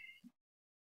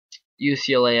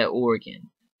 UCLA at Oregon.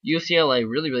 UCLA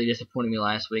really disappointed me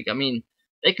last week. I mean,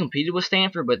 they competed with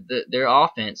Stanford, but their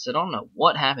offense, I don't know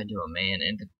what happened to them, man.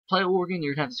 And to play Oregon,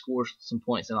 you're going to have to score some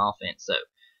points in offense. So,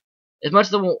 as much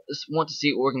as I want to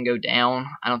see Oregon go down,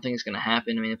 I don't think it's going to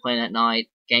happen. I mean, they're playing that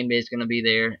night. Game day is going to be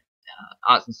there.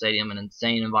 Autzen Stadium, an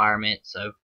insane environment.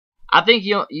 So, I think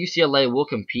UCLA will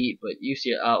compete, but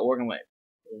Oregon will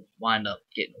wind up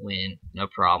getting a win, no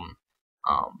problem.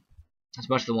 As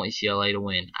much as I want UCLA to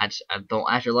win, I don't.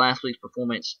 After last week's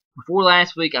performance, before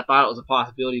last week, I thought it was a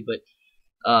possibility, but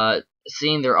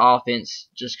seeing their offense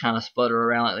just kind of sputter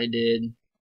around like they did,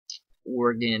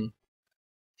 Oregon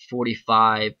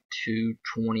 45-24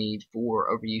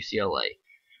 over UCLA.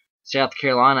 South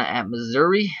Carolina at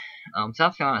Missouri.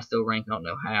 South Carolina still ranked. I don't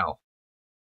know how.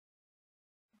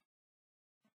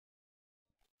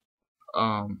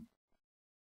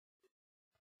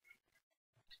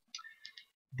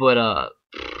 But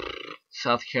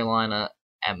South Carolina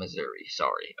at Missouri.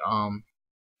 Sorry.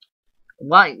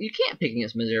 Why you can't pick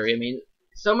against Missouri? I mean,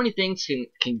 so many things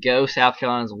can go South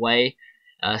Carolina's way.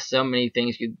 So many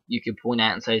things you could point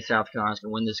at and say South Carolina's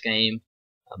gonna win this game.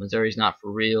 Missouri's not for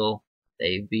real.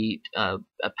 They beat a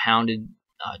pounded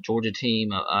Georgia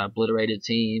team, a obliterated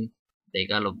team. They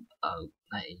got a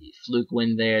fluke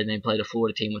win there, and they played a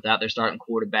Florida team without their starting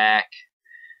quarterback.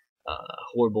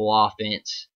 Horrible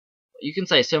offense. You can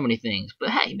say so many things, but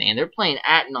hey, man, they're playing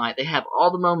at night. They have all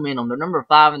the momentum. They're number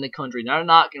 5 in the country. They're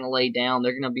not going to lay down.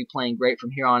 They're going to be playing great from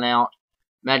here on out.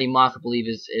 Matty Mock, I believe,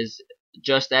 is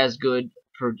just as good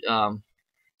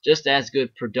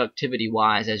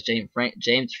productivity-wise as James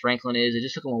Franklin is. It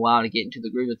just took them a while to get into the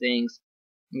groove of things.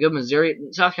 And go Missouri.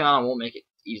 South Carolina won't make it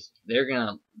easy.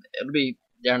 It'll be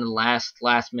down to the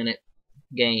last minute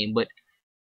game. But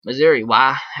Missouri,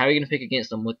 why? How are you going to pick against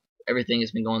them with everything has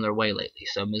been going their way lately?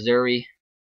 So Missouri,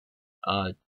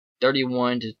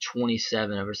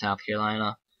 31-27 over South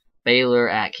Carolina. Baylor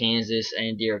at Kansas,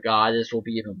 and dear God, this will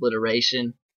be an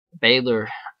obliteration. Baylor,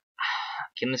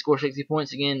 can they score 60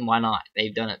 points again? Why not?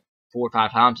 They've done it 4 or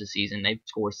 5 times this season. They've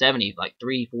scored 70 like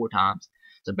 3-4 times.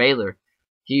 So Baylor,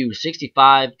 huge,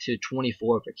 65-24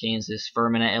 for Kansas.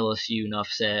 Furman at LSU, enough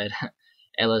said.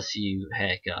 LSU,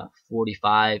 heck,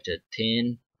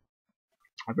 45-10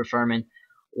 over Furman.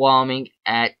 Wyoming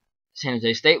at San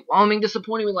Jose State. Wyoming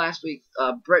disappointed me last week.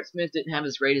 Brett Smith didn't have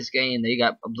his greatest game. They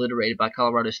got obliterated by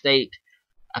Colorado State.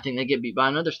 I think they get beat by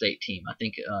another state team. I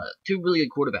think 2 really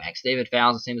good quarterbacks, David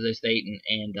Fowles at San Jose State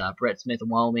and Brett Smith in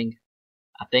Wyoming.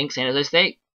 I think San Jose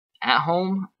State at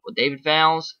home with David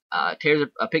Fowles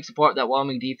picks apart that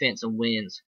Wyoming defense and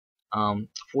wins 42-34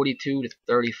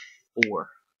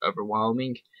 over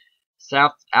Wyoming.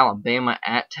 South Alabama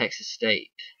at Texas State.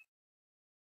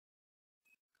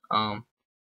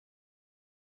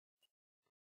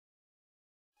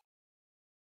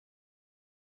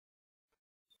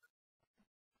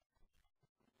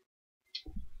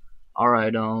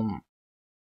 Alright,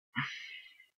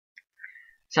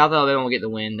 South Alabama will get the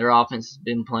win. Their offense has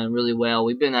been playing really well.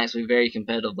 We've been actually very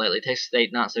competitive lately. Texas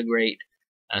State, not so great.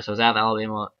 So South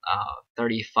Alabama,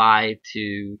 35-24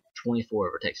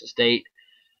 over Texas State.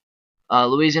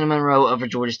 Louisiana Monroe over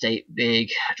Georgia State, big.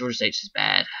 Georgia State's just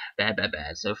bad.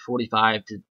 So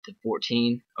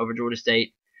 45-14 over Georgia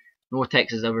State. North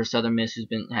Texas over Southern Miss,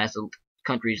 has the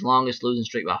country's longest losing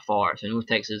streak by far. So North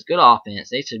Texas, good offense.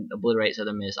 They should obliterate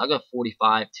Southern Miss. I'll go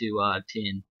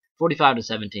 45-17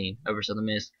 over Southern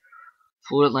Miss.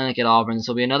 Florida Atlantic at Auburn. This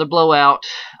will be another blowout.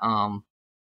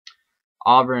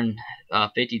 Auburn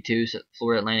 52,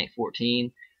 Florida Atlantic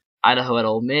 14. Idaho at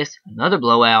Ole Miss, another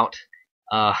blowout.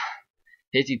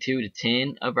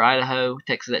 52-10 over Idaho.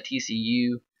 Texas at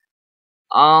TCU.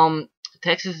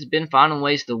 Texas has been finding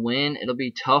ways to win. It'll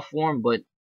be tough for them, but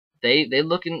they're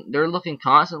looking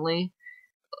constantly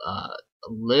a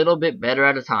little bit better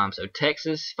at a time. So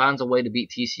Texas finds a way to beat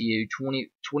TCU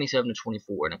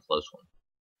 27-24 in a close one.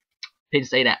 Penn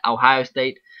State at Ohio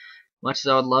State. Much as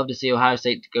I would love to see Ohio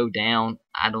State go down,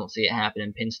 I don't see it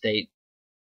happening. Penn State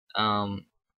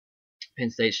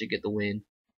should get the win.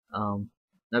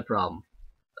 No problem.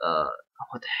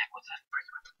 What the heck was that freak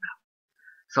am I talking about?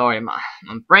 Sorry, my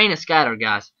brain is scattered,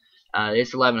 guys.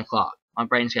 It's 11 o'clock. My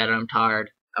brain's scattered. I'm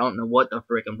tired. I don't know what the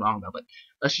frick I'm talking about, but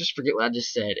let's just forget what I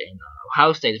just said. And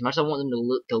Ohio State, as much as I want them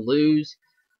to lose,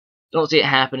 don't see it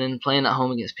happening. Playing at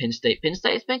home against Penn State. Penn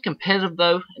State's been competitive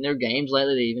though in their games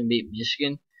lately. They even beat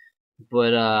Michigan,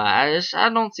 but I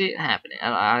don't see it happening.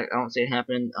 I don't see it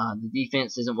happening. The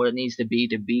defense isn't what it needs to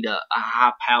beat a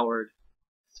high-powered,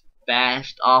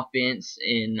 fast offense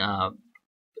in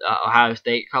Ohio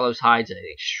State. Carlos Hyde's an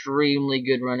extremely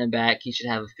good running back. He should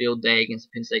have a field day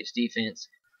against Penn State's defense.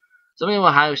 Something with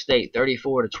Ohio State,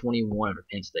 34-21 over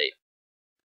Penn State.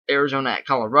 Arizona at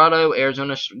Colorado.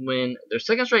 Arizona win their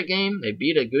second straight game. They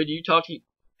beat a good Utah team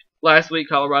last week.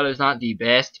 Colorado is not the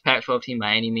best Pac-12 team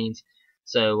by any means.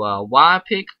 So why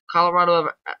pick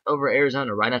Colorado over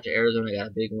Arizona right after Arizona got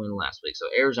a big win last week? So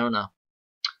Arizona,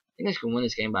 I think they can win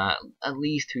this game by at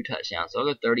least 2 touchdowns. So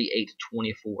I'll go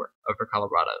 38-24 over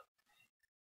Colorado.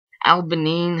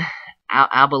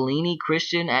 Abilene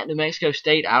Christian at New Mexico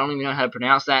State. I don't even know how to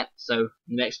pronounce that. So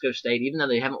New Mexico State, even though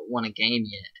they haven't won a game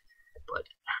yet, but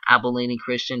Abilene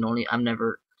Christian, New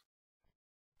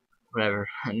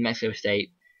Mexico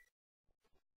State,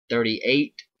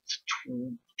 38-20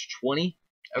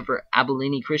 over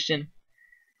Abilene Christian.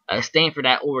 Stanford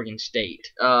at Oregon State.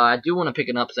 I do want to pick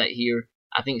an upset here.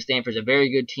 I think Stanford's a very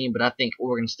good team, but I think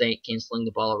Oregon State can sling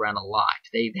the ball around a lot.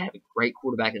 They have a great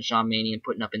quarterback in Sean Mannion,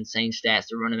 putting up insane stats.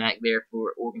 The running back there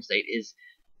for Oregon State is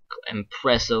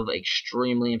impressive,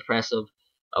 extremely impressive.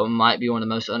 Might be one of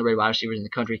the most underrated wide receivers in the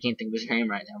country. I can't think of his name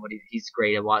right now, but he's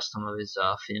great. I watched some of his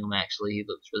film, actually. He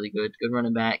looks really good. Good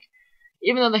running back.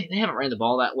 Even though they haven't ran the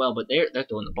ball that well, but they're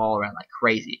throwing the ball around like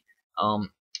crazy.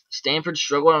 Stanford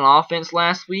struggled on offense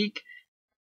last week.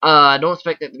 I don't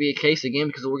expect that to be a case again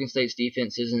because Oregon State's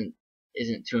defense isn't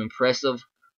too impressive.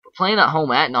 But playing at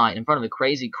home at night in front of a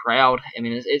crazy crowd, I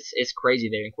mean it's crazy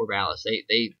there in Corvallis.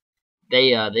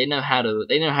 They know how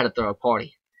to throw a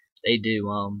party. They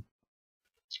do.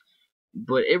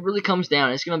 But it really comes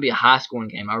down. It's going to be a high-scoring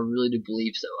game. I really do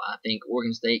believe so. I think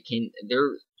Oregon State can.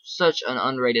 They're such an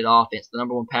underrated offense, the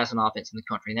number 1 passing offense in the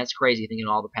country, and that's crazy thinking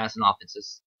of all the passing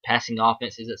offenses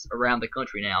that's around the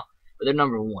country now. But they're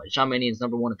number 1. Sean Mannion's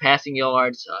number 1 in passing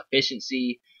yards,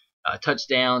 efficiency,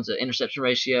 touchdowns, interception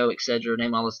ratio, etc.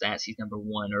 Name all the stats. He's number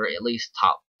 1, or at least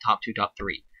top 2, top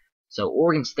 3. So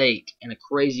Oregon State in a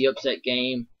crazy upset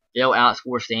game, they'll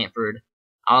outscore Stanford.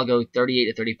 I'll go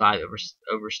 38-35 over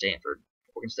Stanford.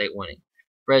 Oregon State winning.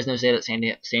 Fresno State at San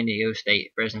Diego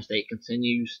State. Fresno State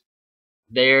continues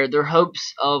their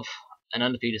hopes of an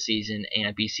undefeated season and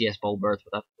a BCS bowl berth,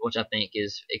 which I think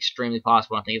is extremely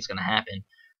possible. I think it's going to happen.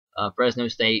 Fresno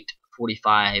State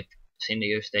 45, San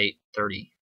Diego State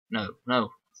 30. No.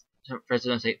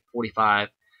 Fresno State 45,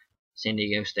 San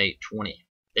Diego State 20.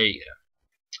 There you go.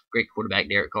 Great quarterback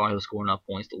Derek Carr. He'll score enough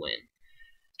points to win.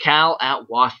 Cal at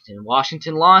Washington.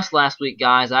 Washington lost last week,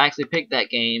 guys. I actually picked that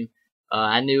game.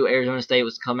 I knew Arizona State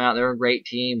was come out. They're a great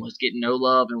team. Was getting no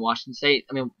love, and Washington's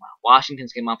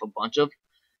came off a bunch of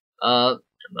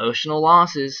emotional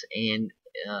losses, and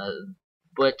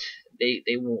but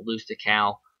they won't lose to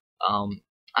Cal.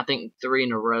 I think 3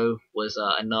 in a row was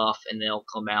enough, and they'll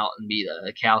come out and be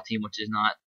the Cal team, which does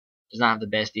not have the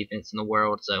best defense in the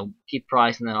world. So keep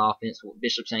pricing that offense.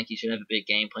 Bishop Sankey should have a big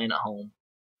game playing at home.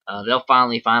 They'll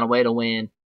finally find a way to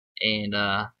win, and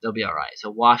they'll be all right. So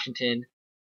Washington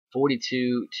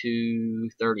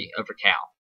 42-30 over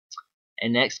Cal.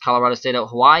 And next, Colorado State at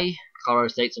Hawaii. Colorado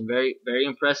State's a very, very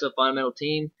impressive fundamental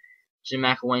team. Jim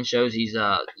McElwain shows he's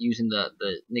using the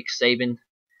Nick Saban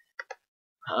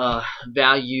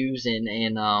values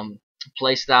and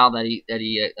play style that he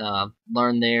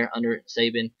learned there under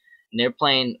Saban. And they're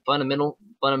playing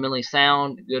fundamentally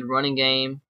sound, good running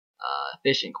game,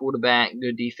 efficient quarterback,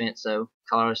 good defense. So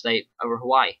Colorado State over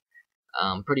Hawaii.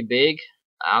 Pretty big.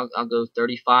 I'll go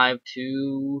 35-17.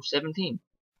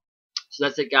 So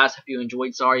that's it, guys. Hope you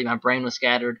enjoyed. Sorry, my brain was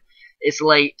scattered. It's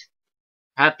late.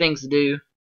 I have things to do.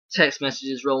 Text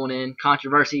messages rolling in.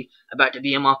 Controversy about to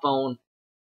be on my phone.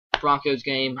 Broncos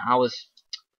game. I was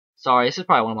sorry. This is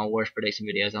probably one of my worst prediction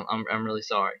videos. I'm really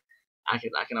sorry. I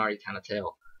can already kind of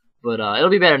tell. But it'll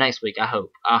be better next week. I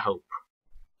hope.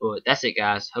 But that's it,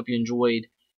 guys. Hope you enjoyed.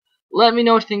 Let me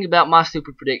know what you think about my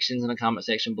stupid predictions in the comment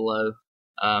section below.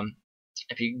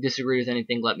 If you disagree with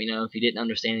anything, let me know. If you didn't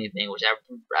understand anything, which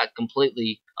I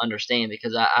completely understand,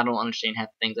 because I don't understand half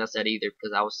the things I said either,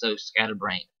 because I was so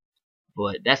scatterbrained.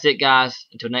 But that's it, guys.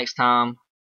 Until next time,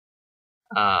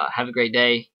 have a great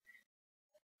day.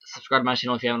 Subscribe to my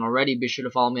channel if you haven't already. Be sure to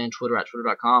follow me on Twitter at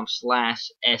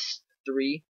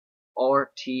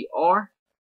twitter.com/S3RTR.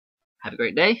 Have a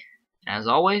great day. As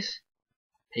always,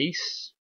 peace.